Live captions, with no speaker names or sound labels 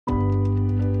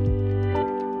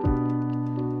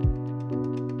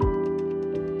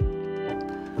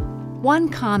One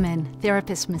common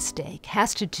therapist mistake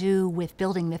has to do with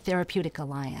building the therapeutic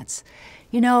alliance.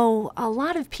 You know, a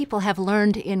lot of people have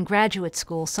learned in graduate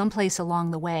school someplace along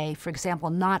the way, for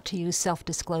example, not to use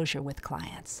self-disclosure with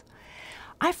clients.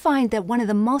 I find that one of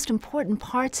the most important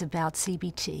parts about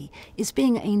CBT is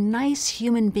being a nice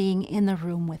human being in the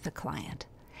room with the client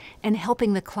and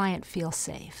helping the client feel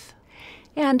safe.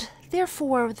 And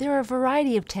therefore, there are a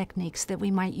variety of techniques that we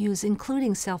might use,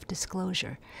 including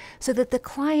self-disclosure, so that the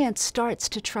client starts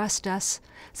to trust us,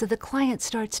 so the client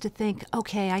starts to think,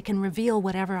 okay, I can reveal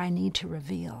whatever I need to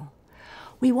reveal.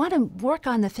 We want to work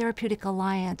on the therapeutic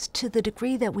alliance to the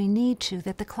degree that we need to,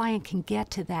 that the client can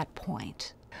get to that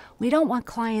point. We don't want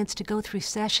clients to go through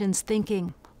sessions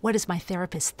thinking, what is my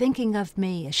therapist thinking of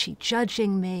me? Is she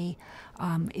judging me?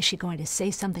 Is she going to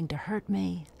say something to hurt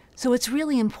me? So it's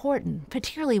really important,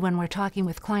 particularly when we're talking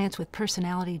with clients with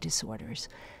personality disorders,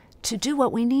 to do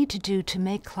what we need to do to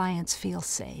make clients feel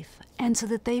safe and so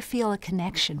that they feel a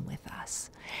connection with us.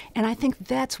 And I think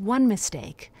that's one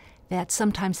mistake that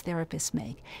sometimes therapists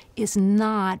make, is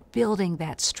not building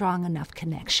that strong enough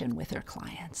connection with their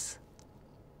clients.